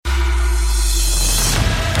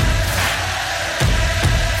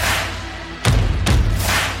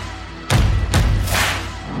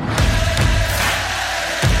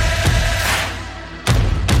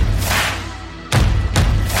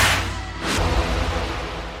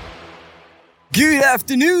Good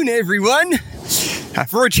afternoon, everyone.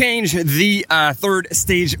 For a change, the third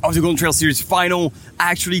stage of the Golden Trail Series final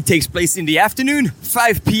actually takes place in the afternoon,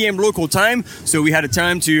 5 p.m. local time. So we had a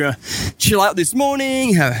time to chill out this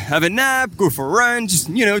morning, have a nap, go for a run, just,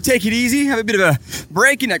 take it easy, have a bit of a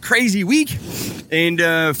break in that crazy week. And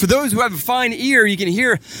for those who have a fine ear, you can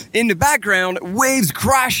hear in the background waves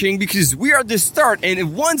crashing because we are at the start.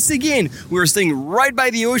 And once again, we're staying right by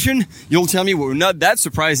the ocean. You'll tell me we're not that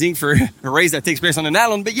surprising for a race that takes place on an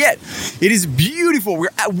island, but yet it is beautiful. We're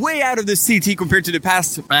way out of the city compared to the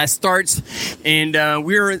past starts. And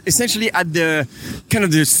we're essentially at the kind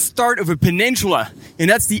of the start of a peninsula. And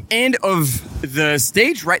that's the end of the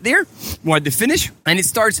stage right there. We're at the finish. And it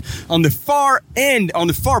starts on the far end, on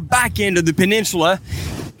the far back end of the peninsula.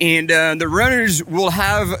 And the runners will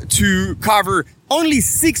have to cover only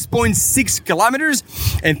 6.6 kilometers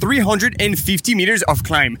and 350 meters of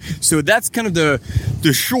climb. So that's kind of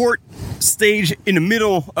the short stage in the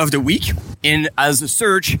middle of the week. And as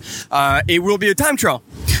such, it will be a time trial.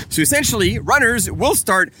 So essentially, runners will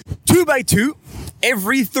start 2 by 2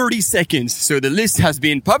 every 30 seconds. So the list has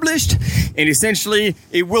been published, and essentially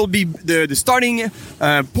it will be the starting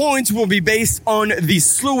points will be based on the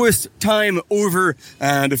slowest time over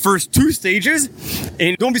the first 2 stages.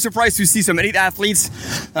 And don't be surprised to see some elite athletes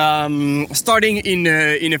starting in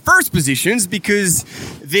the first positions because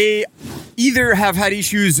they either have had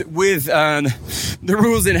issues with the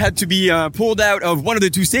rules and had to be pulled out of one of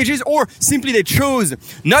the 2 stages, or simply they chose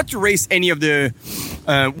not to race any of the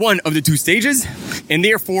one of the 2 stages, and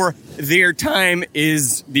therefore their time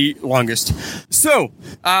is the longest. So,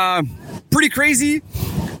 pretty crazy.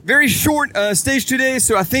 Very short stage today,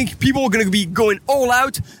 so I think people are going to be going all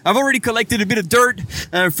out. I've already collected a bit of dirt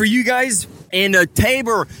for you guys. And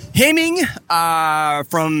Tabor Hemming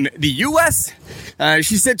from the US,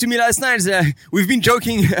 she said to me last night, we've been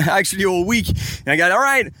joking actually all week. And I got, all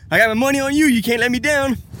right, I got my money on you. You can't let me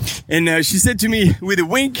down. And she said to me with a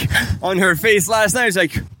wink on her face last night, it's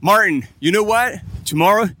like, Martin, you know what?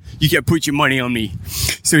 Tomorrow, you can put your money on me.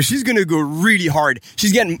 So she's going to go really hard.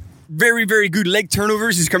 She's getting very, very good leg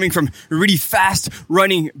turnovers. She's coming from a really fast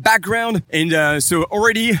running background. And so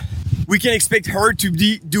already we can expect her to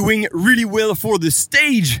be doing really well for the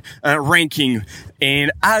stage ranking.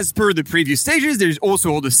 And as per the previous stages, there's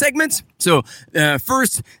also all the segments. So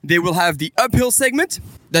first, they will have the uphill segment.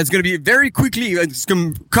 That's going to be very quickly, it's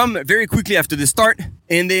going to come very quickly after the start.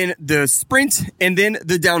 And then the sprint, and then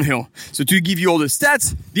the downhill. So to give you all the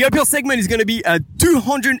stats, the uphill segment is going to be a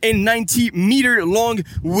 290 meter long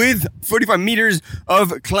with 45 meters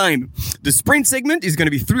of climb. The sprint segment is going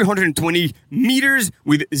to be 320 meters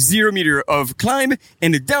with 0 meter of climb.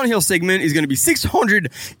 And the downhill segment is going to be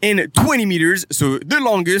 620 meters, so the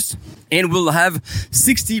longest. And we'll have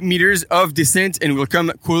 60 meters of descent, and we'll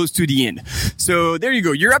come close to the end. So there you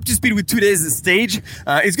go. You're up to speed with today's stage.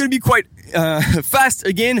 It's going to be quite fast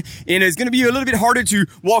again, and it's going to be a little bit harder to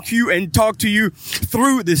walk you and talk to you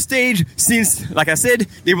through the stage since, like I said,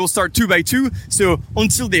 they will start 2 by 2. So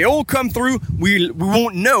until they all come through, we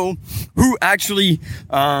won't know who actually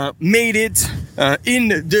made it in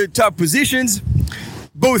the top positions,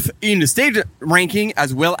 both in the stage ranking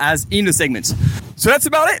as well as in the segments. So that's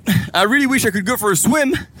about it. I really wish I could go for a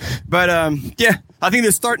swim, but yeah, I think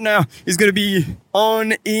the start now is going to be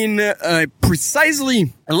on in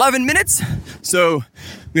precisely 11 minutes. So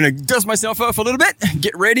I'm going to dust myself off a little bit,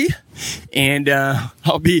 get ready, and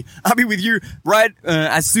I'll be with you right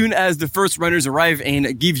as soon as the first runners arrive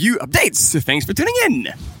and give you updates. So thanks for tuning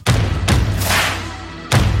in.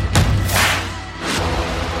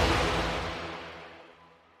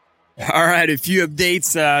 All right, a few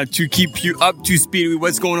updates to keep you up to speed with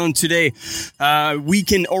what's going on today. We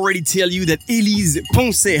can already tell you that Elise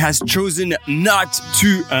Ponce has chosen not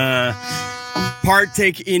to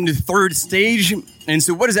partake in the third stage. And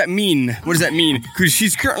so what does that mean? What does that mean? Because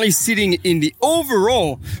she's currently sitting in the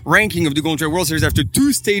overall ranking of the Golden Trail World Series after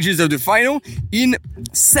 2 stages of the final in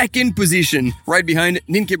second position, right behind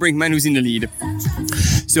Nienke Brinkman, who's in the lead.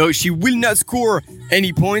 So she will not score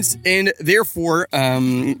any points, and therefore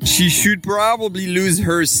she should probably lose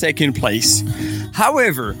her second place.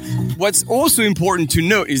 However, what's also important to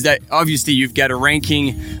note is that obviously you've got a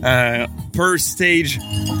ranking per stage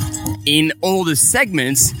in all the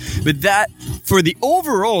segments, but that for the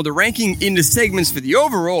overall, the ranking in the segments for the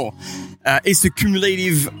overall is the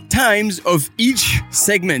cumulative times of each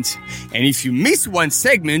segment. And if you miss one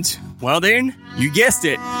segment, well then, you guessed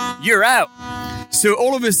it, you're out. So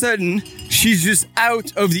all of a sudden, she's just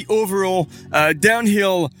out of the overall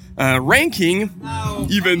downhill ranking,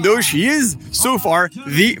 even though she is so far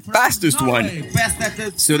the fastest one.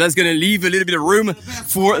 So that's going to leave a little bit of room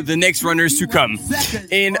for the next runners to come.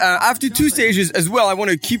 And after 2 stages as well, I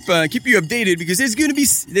want to keep you updated because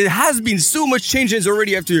there has been so much changes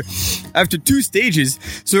already after 2 stages.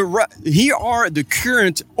 So here are the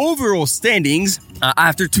current overall standings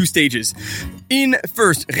after 2 stages. In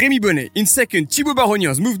first, Rémi Bonnet. In second, Thibaut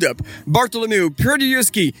Barognas moved up. Bartolomeo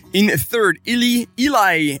Perdiuski in third.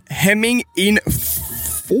 Eli Hemming in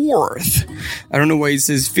fourth. I don't know why it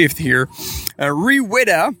says fifth here.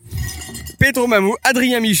 Riweda, Petro Mamou,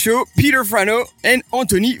 Adrien Michaud, Peter Frano, and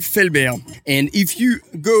Anthony Felbert. And if you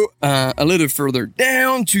go a little further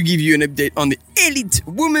down to give you an update on the elite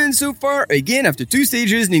women so far, again, after 2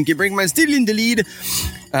 stages, Nienke Brinkman still in the lead.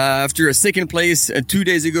 After a second place 2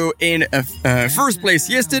 days ago and first place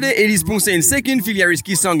yesterday. Elise Ponce in second, Filiaris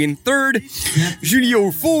Kisang in third,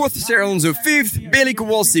 Julio fourth, Sarah Alonso fifth, Bailey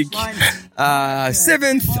Kowalczyk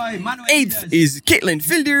seventh, eighth is Caitlin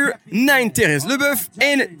Filder, 9 Therese Leboeuf,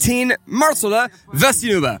 and 10 Marcela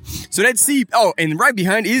Vasilova. So let's see. Oh, and right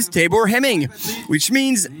behind is Tabor Hemming, which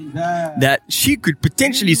means that she could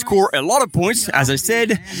potentially score a lot of points. As I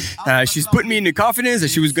said, she's put me in the confidence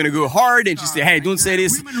that she was going to go hard, and she said, hey, don't say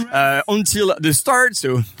this until the start.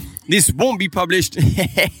 So this won't be published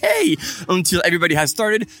until everybody has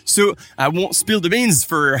started. So I won't spill the beans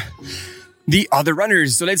for the other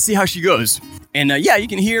runners. So let's see how she goes. And yeah, you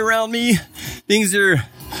can hear around me, things are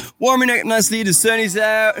warming up nicely. The sun is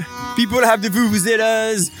out. People have the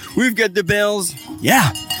vuvuzelas. We've got the bells.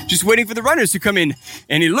 Yeah, just waiting for the runners to come in.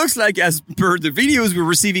 And it looks like, as per the videos we're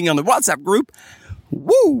receiving on the WhatsApp group,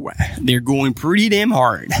 woo, they're going pretty damn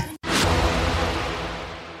hard.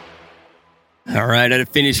 All right, at the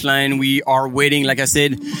finish line, we are waiting. Like I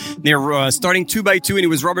said, they're starting 2 by 2, and it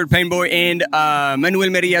was Robert Penboy and Manuel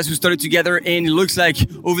Merias who started together. And it looks like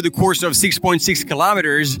over the course of 6.6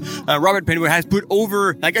 kilometers, Robert Penboy has put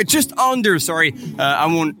over, just under, I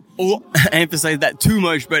won't emphasize that too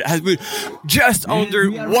much, but has put just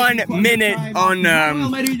under 1 minute on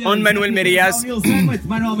Manuel Merias.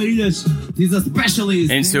 He's a specialist.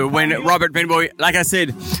 And so when Robert Penboy, like I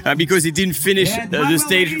said, because he didn't finish the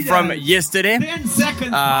stage from yesterday,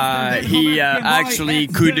 he actually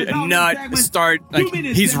could not start.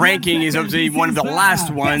 His ranking is obviously one of the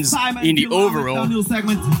last ones in the overall.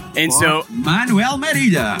 And so Manuel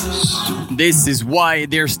Meridas. This is why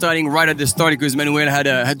they're starting right at the start, because Manuel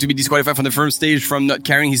had to be disqualified from the first stage from not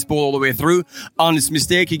carrying his pole all the way through. Honest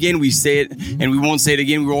mistake. Again, we say it and we won't say it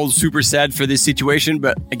again. We're all super sad for this situation,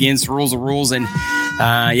 but against rules are rules, and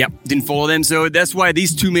didn't follow them. So that's why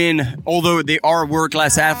these 2 men, although they are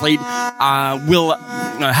world-class athletes, will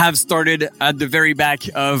have started at the very back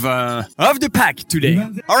of the pack today.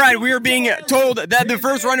 All right, we are being told that the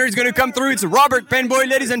first runner is going to come through. It's Robert Penboy,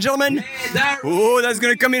 ladies and gentlemen. Oh, that's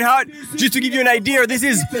going to come in hot. Just to give you an idea, this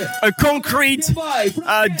is a concrete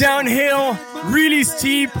downhill, really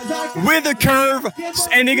steep with a curve,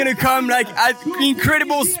 and they're going to come at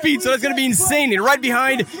incredible speed. So that's going to be insane. And right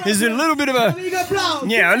behind is a little bit of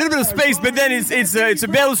space, but then it's a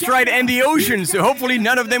balustrade and the ocean. So hopefully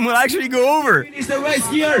none of them will actually go over. Finish the race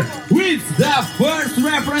here with the first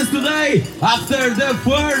reference today after the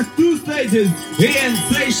first 2 stages in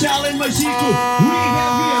Seychelles and Mexico. We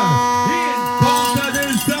have here in Ponta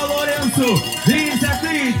del Sol Lorenzo, this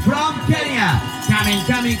athlete from Kenya,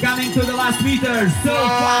 coming to the last meter. So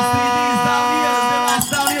fast it is down here, the last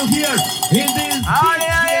downhill here in this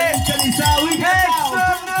Canisa. We have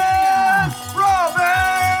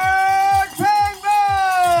Robert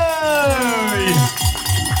Penboy!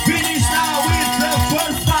 Finish now with the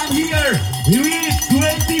first time here with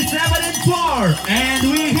 27 and 4. And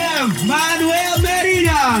we have Manuel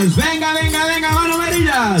Meridas. Venga, Manuel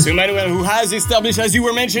Meridas. So Manuel, who has established, as you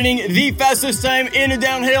were mentioning, the fastest time in a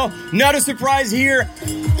downhill. Not a surprise here.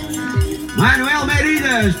 Manuel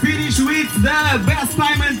Meridas finished with the best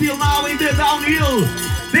time until now in the downhill.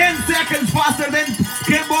 10 seconds faster than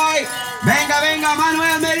Penboy. Venga,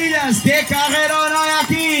 Manuel Meridas. Que carrerón hoy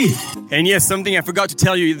aquí. And yes, something I forgot to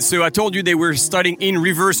tell you. So I told you they were starting in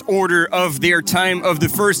reverse order of their time of the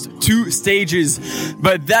first 2 stages.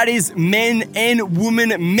 But that is men and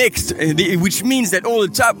women mixed, which means that all the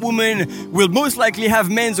top women will most likely have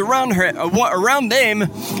men's around them.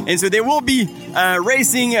 And so they will be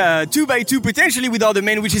racing 2 by 2 potentially with other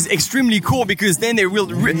men, which is extremely cool, because then they will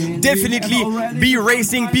definitely be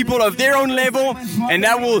racing people of their own level, and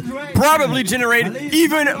that will probably generate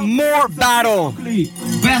even more battle.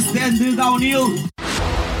 Best end the downhill.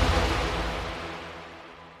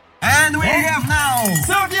 And we have now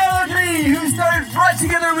Sophia Lockley, who started right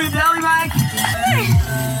together with Ali Mike.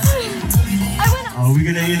 Are we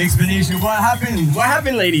gonna need an explanation? What happened? What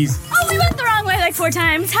happened, ladies? Oh, we went the wrong way like 4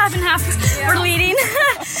 times. Half and half were leading.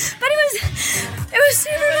 But it was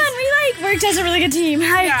super fun. We worked as a really good team.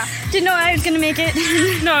 I didn't know I was gonna make it.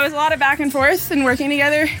 No, it was a lot of back and forth and working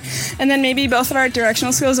together. And then maybe both of our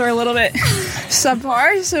directional skills were a little bit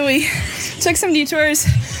subpar. So we took some detours.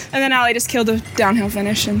 And then Ali just killed the downhill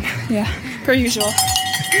finish. And per usual.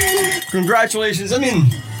 Congratulations. I mean,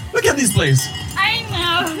 look at this place. I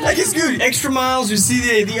know. Like, it's good. Extra miles, you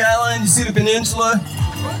see the island, you see the peninsula.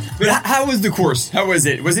 But how was the course? How was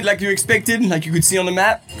it? Was it like you expected, like you could see on the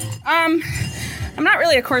map? I'm not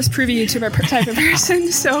really a course preview type of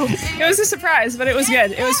person, so it was a surprise, but it was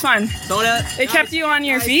good. It was fun. It kept you on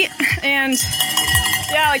your feet, and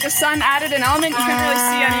like the sun added an element. You couldn't really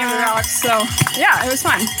see any of the rocks, so it was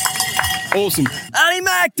fun. Awesome. Ali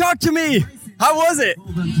Mac, talk to me. How was it?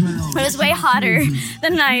 It was way hotter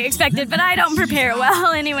than I expected, but I don't prepare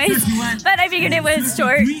well anyways. But I figured it was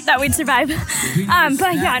short, that we'd survive. Everyone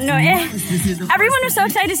was so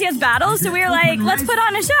excited to see us battle, so we were like, let's put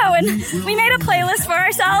on a show. And we made a playlist for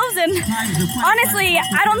ourselves, and honestly,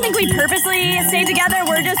 I don't think we purposely stayed together.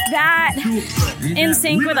 We're just that in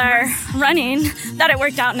sync with our running that it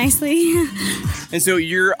worked out nicely. And so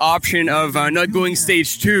your option of not going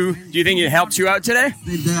stage 2, do you think it helped you out today?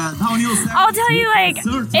 I'll tell you,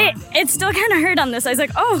 it still kind of hurt on this. I was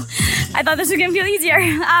like, I thought this was going to feel easier.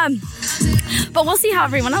 But we'll see how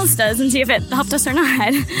everyone else does and see if it helped us or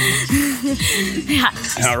not.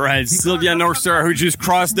 All right, Sylvia Northstar, who just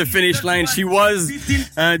crossed the finish line. She was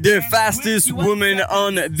the fastest woman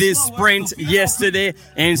on this sprint yesterday.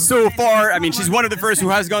 And so far, I mean, she's one of the first who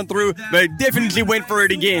has gone through, but definitely went for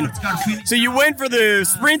it again. So you went for the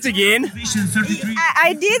sprint again.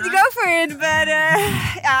 I did go for it, but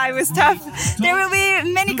it was tough. There will be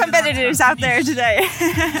many competitors out there today.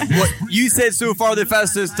 What you said so far, the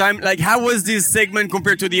fastest time, like how was this segment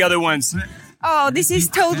compared to the other ones? Oh, this is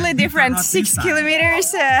totally different. 6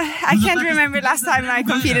 kilometers. I can't remember last time I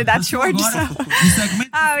competed that short. So.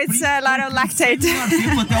 It's a lot of lactate.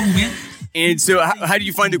 And so how did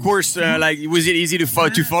you find the course? Was it easy to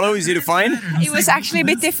follow? Easy to find? It was actually a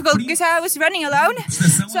bit difficult because I was running alone.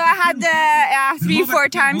 So I had 3-4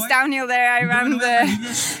 times downhill there. I ran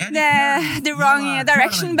the wrong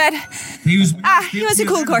direction, but it was a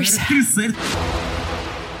cool course.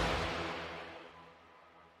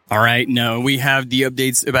 All right, now we have the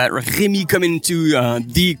updates about Remy coming to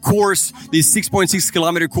the course, this 6.6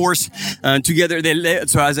 kilometer course together.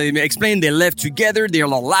 So as I explained, they left together. They're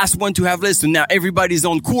the last one to have left. So now everybody's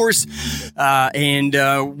on course, and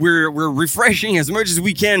we're refreshing as much as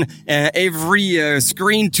we can every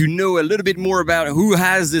screen to know a little bit more about who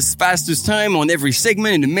has this fastest time on every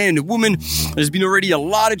segment, and the man and the woman. There's been already a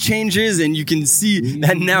lot of changes, and you can see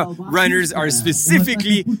that now runners are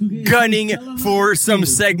specifically gunning for some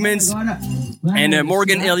segments. And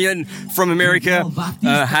Morgan Elliott from America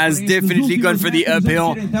has definitely gone for the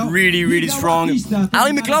uphill. Really, really strong.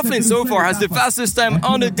 Ali McLaughlin so far has the fastest time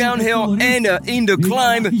on the downhill and in the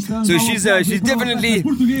climb. So she's definitely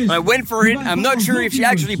went for it. I'm not sure if she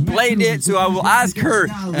actually played it, so I will ask her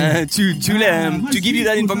to give you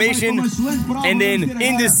that information. And then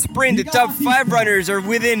in the sprint, the top 5 runners are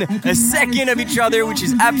within a second of each other, which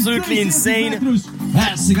is absolutely insane.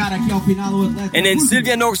 And then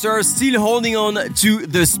Sylvia Northstar still holding on to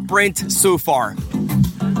the sprint so far.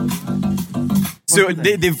 So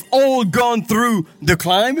they've all gone through the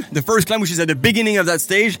climb, the first climb, which is at the beginning of that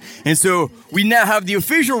stage. And so we now have the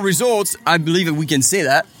official results, I believe that we can say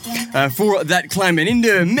that, for that climb. And in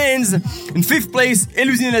the men's, in 5th place,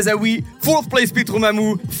 Elusine Lazaoui, 4th place, Petro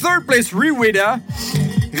Mamou, 3rd place, Riweda.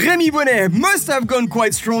 Remy Bonnet must have gone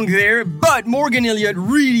quite strong there, but Morgan Elliott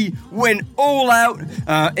really went all out,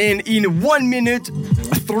 and in 1 minute,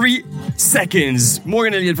 3 seconds.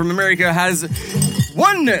 Morgan Elliott from America has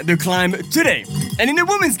won the climb today. And in the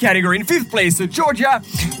women's category, in 5th place, Georgia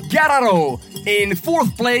Gararo. In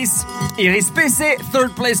 4th place, Iris Pesse.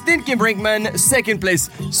 3rd place, Nienke Brinkman. 2nd place,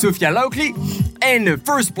 Sophia Lauchley. And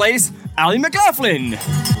 1st place, Ali McLaughlin.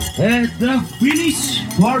 At the finish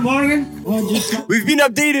for Morgan. We've been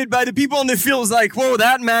updated by the people on the field. It's like, whoa,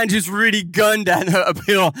 that man just really gunned that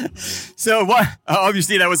uphill. So what?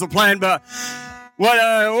 Obviously that was the plan, but what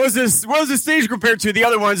was this? What was the stage compared to the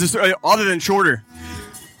other ones, other than shorter?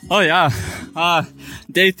 Oh yeah,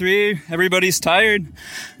 day 3, everybody's tired.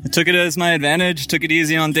 I took it as my advantage. Took it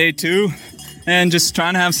easy on day 2, and just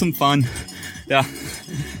trying to have some fun. Yeah.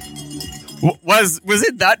 Was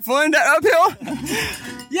it that fun, that uphill?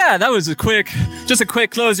 Yeah, that was just a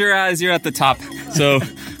quick close your eyes, you're at the top. So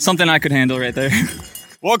something I could handle right there.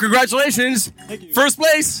 Well, congratulations. Thank you. 1st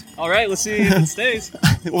place. All right, let's see if it stays.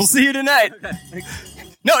 We'll see you tonight.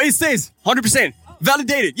 No, it stays 100%.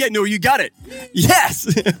 Validated. Yeah, no, you got it. Yes.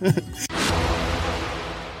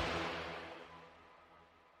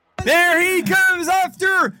 There he comes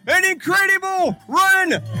after an incredible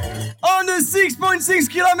run on the 6.6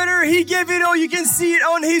 kilometer. He gave it all. You can see it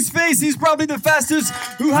on his face. He's probably the fastest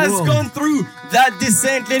who has gone through that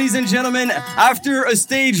descent, ladies and gentlemen, after a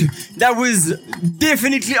stage that was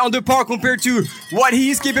definitely under par compared to what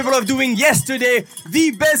he is capable of doing yesterday.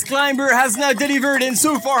 The best climber has now delivered and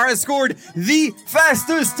so far has scored the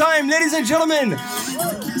fastest time, ladies and gentlemen.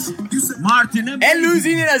 Martin,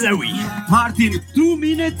 Elouzine El Azaoui. Martin, 2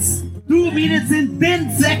 minutes and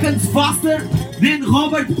 10 seconds faster than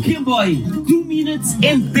Robert Kimboy. 2 minutes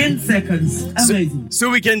and 10 seconds. Amazing. So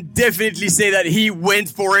we can definitely say that he went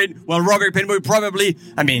for it. Well, Robert Penboy probably,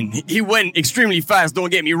 he went extremely fast,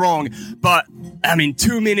 don't get me wrong. But,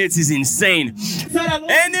 2 minutes is insane.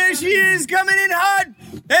 And there she is, coming in hot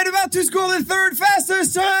and about to score the third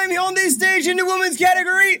fastest time on this stage in the women's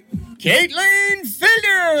category. Caitlin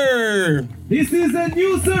Fielder! This is a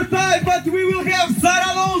new third time, but we will have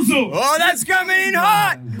Sara Alonso. Oh, that's coming in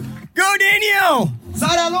hot! Go, Danielle!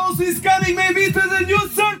 Sara Alonso is coming maybe to the new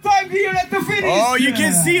third time here at the finish. Oh, you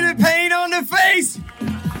can see the pain on the face!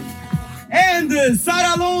 And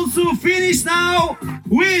Sara Alonso finished now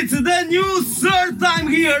with the new third time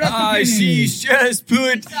here at the finish. She's just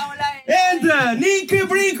put... And Nienke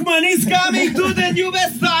Brinkman is coming to the new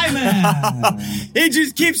best time. It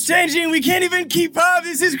just keeps changing. We can't even keep up.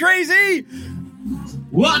 This is crazy.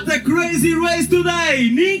 What a crazy race today.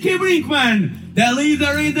 Nienke Brinkman, the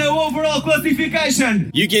leader in the overall classification.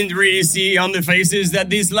 You can really see on the faces that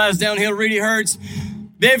this last downhill really hurts.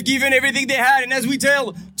 They've given everything they had, and as we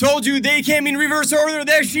told you, they came in reverse order.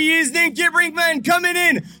 There she is, Nienke Brinkman, coming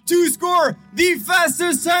in to score the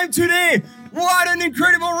fastest time today. What an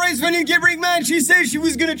incredible race for Nienke Brinkman. She said she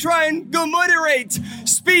was going to try and go moderate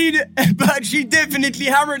speed, but she definitely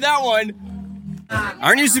hammered that one.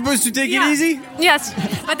 Aren't you supposed to take it easy? Yes,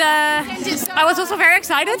 but I was also very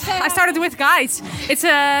excited. I started with guides. It's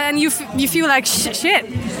and you feel like shit,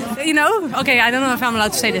 you know. Okay, I don't know if I'm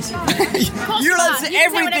allowed to say this. You're allowed to say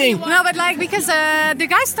everything. No, but because the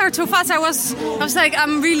guys start so fast, I was like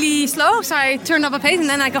I'm really slow, so I turned up a pace, and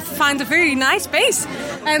then I could find a very nice pace,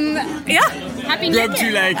 and Happy New Year. Up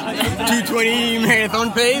to like 2:20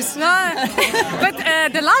 marathon pace. No, but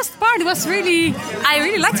the last part was I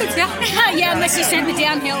really liked it. Yeah. Yeah, unless you sent the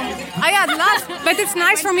downhill. The last, but it's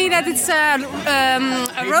nice for me that it's a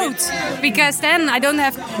road because then I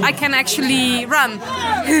can actually run.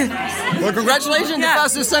 Well, congratulations, the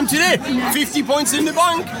fastest time today. 50 points in the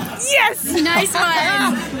bank. Yes, nice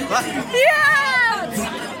one. Yes.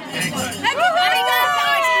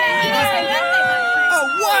 Oh,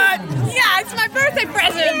 what? Yeah, it's my birthday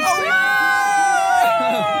present.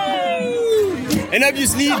 And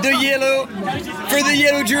obviously the yellow for the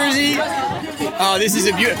yellow jersey. Oh, this is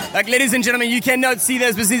a beautiful. Like, ladies and gentlemen, you cannot see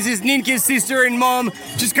this, but this is Nienke's sister and mom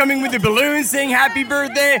just coming with the balloons saying happy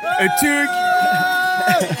birthday. A toque.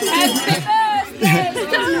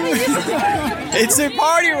 It's a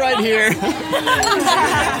party right here.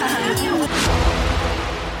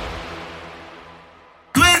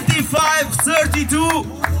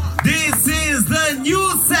 This is the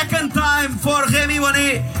new second time for Remy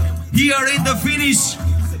Bonnet here in the finish.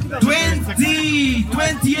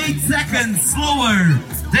 28 seconds slower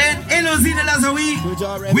than Elouzine El Azaoui.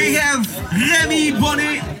 We have Remy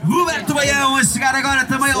Bonnet, Roberto Baião a chegar agora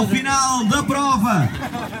também ao final da prova.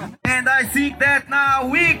 And I think that now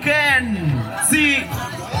we can see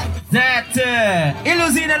that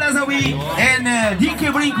Elouzine El Azaoui and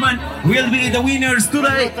Nienke Brinkman will be the winners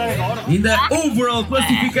today in the overall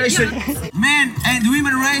classification. Men and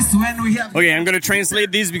women race when we have... Okay, I'm going to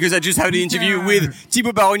translate this because I just had the interview with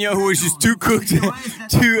Thibaut Barogna, who was just too cooked to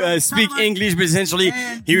speak English, but essentially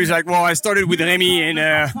he was like, well, I started with Remy and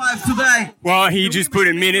well, he just put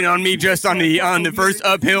a minute on me just on the first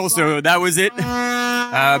uphill, so that was it.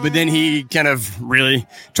 But then he kind of really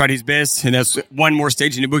tried his best, and that's one more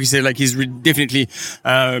stage in the book. He said like he's definitely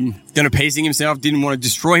gonna pacing himself, didn't want to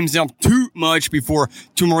destroy himself too much before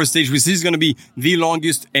two more stages, which is gonna be the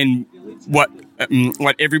longest, and what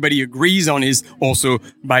everybody agrees on is also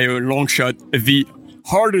by a long shot the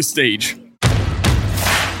hardest stage.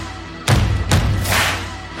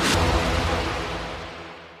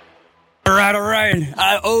 All right. right.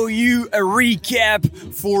 I owe you a recap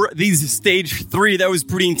for this stage 3. That was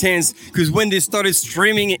pretty intense because when they started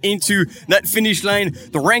streaming into that finish line,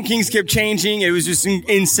 the rankings kept changing. It was just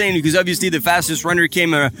insane because obviously the fastest runner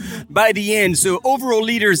came by the end. So overall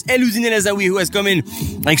leaders, Elouzine El Azaoui, who has come in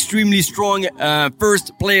extremely strong,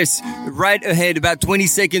 first place, right ahead, about 20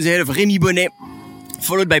 seconds ahead of Rémi Bonnet,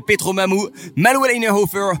 followed by Petro Mamou, Manuel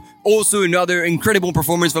Einerhofer, also another incredible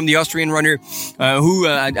performance from the Austrian runner, who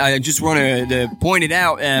I just want to point it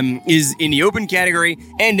out, is in the open category,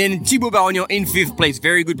 and then Thibaut Barognan in 5th place.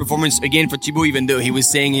 Very good performance again for Thibaut, even though he was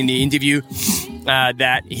saying in the interview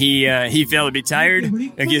that he felt a bit tired.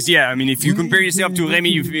 I guess, yeah, I mean, if you compare yourself to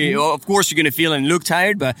Rémi, of course you're going to feel and look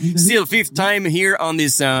tired, but still 5th time here on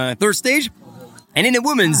this third stage. And in the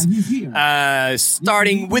women's,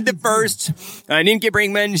 starting with the first, Nienke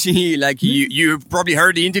Brinkman, she, like, you probably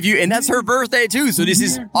heard the interview, and that's her birthday too. So this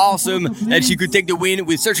is awesome that she could take the win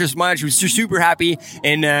with such a smile. She was super happy.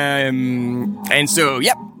 And so,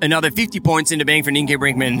 yep, another 50 points in the bank for Nienke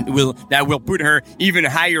Brinkman that will put her even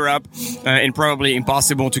higher up, and probably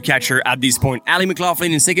impossible to catch her at this point. Ali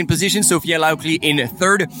McLaughlin in 2nd position, Sophia Laukli in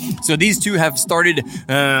 3rd. So these two have started,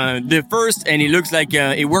 the first, and it looks like,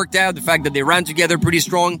 it worked out. The fact that they ran together pretty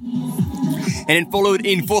strong, and then followed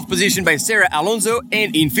in 4th position by Sarah Alonso,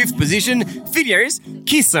 and in 5th position Filiers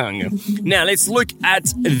Kisang. Now let's look at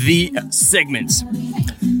the segments.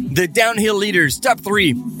 The downhill leaders, top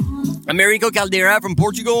 3: Americo Caldera from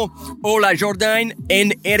Portugal, Ola Jordan,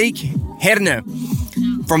 and Erik Herne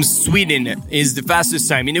from Sweden is the fastest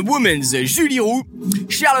time. In the women's, Julie Roux,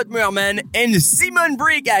 Charlotte Merman, and Simone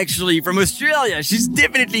Brick, actually, from Australia. She's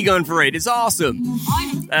definitely gone for it. It's awesome.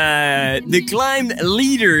 The climb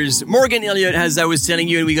leaders, Morgan Elliott, as I was telling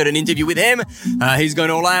you, and we got an interview with him. He's gone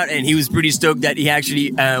all out, and he was pretty stoked that he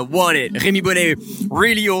actually won it. Rémi Bonnet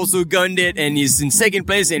really also gunned it, and he's in 2nd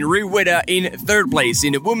place, and Rui Weda in 3rd place.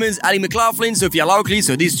 In the women's, Ali McLaughlin, Sophia Laukli,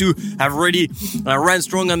 so these two have really ran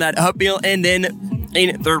strong on that uphill, and then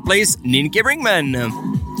in 3rd place, Nienke Brinkman.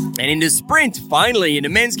 And in the sprint, finally, in the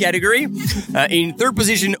men's category, in 3rd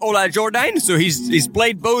position, Ola Jordan. So he's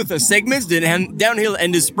played both segments, the downhill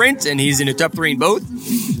and the sprint, and he's in the top 3 in both.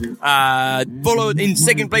 Followed in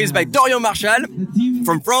 2nd place by Dorian Marshall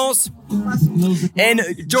from France, and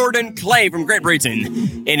Jordan Clay from Great Britain.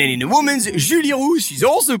 And then in the women's, Julie Roux, she's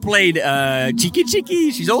also played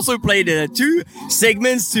Chiki. She's also played 2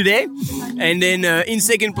 segments today. And then in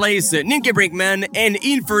 2nd place, Nienke Brinkman, and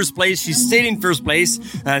in 1st place, she stayed in 1st place,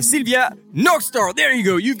 Sylvia Nogstar. There you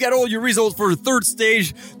go. You've got all your results for the 3rd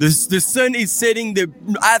stage. The sun is setting. The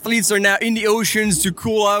athletes are now in the oceans to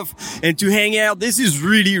cool off and to hang out. This is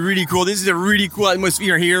really, really cool. This is a really cool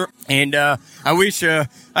atmosphere here. And I wish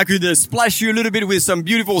I could splash you a little bit with some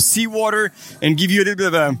beautiful seawater and give you a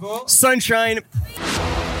little bit of sunshine.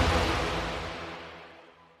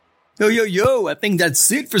 Yo, I think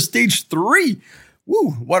that's it for stage 3.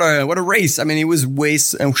 Woo, what a race. I mean, it was way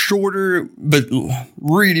shorter, but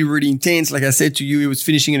really, really intense. Like I said to you, it was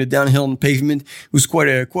finishing in a downhill on pavement. It was quite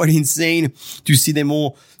insane to see them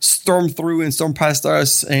all storm through and storm past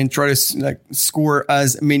us and try to score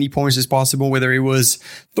as many points as possible, whether it was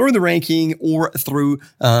through the ranking or through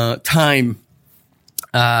time.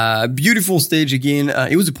 Beautiful stage again.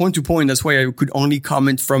 It was a point-to-point. That's why I could only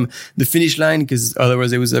comment from the finish line, because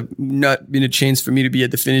otherwise it was not been a chance for me to be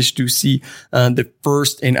at the finish to see the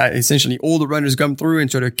first and essentially all the runners come through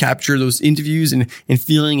and try to capture those interviews and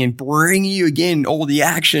feeling and bring you again all the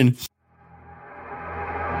action.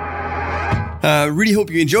 Really hope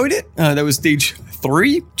you enjoyed it. That was stage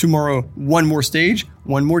 3. Tomorrow, one more stage,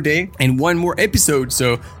 one more day, and one more episode.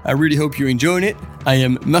 So I really hope you're enjoying it. I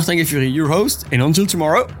am Martin Gaffuri, your host, and until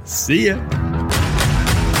tomorrow, see ya.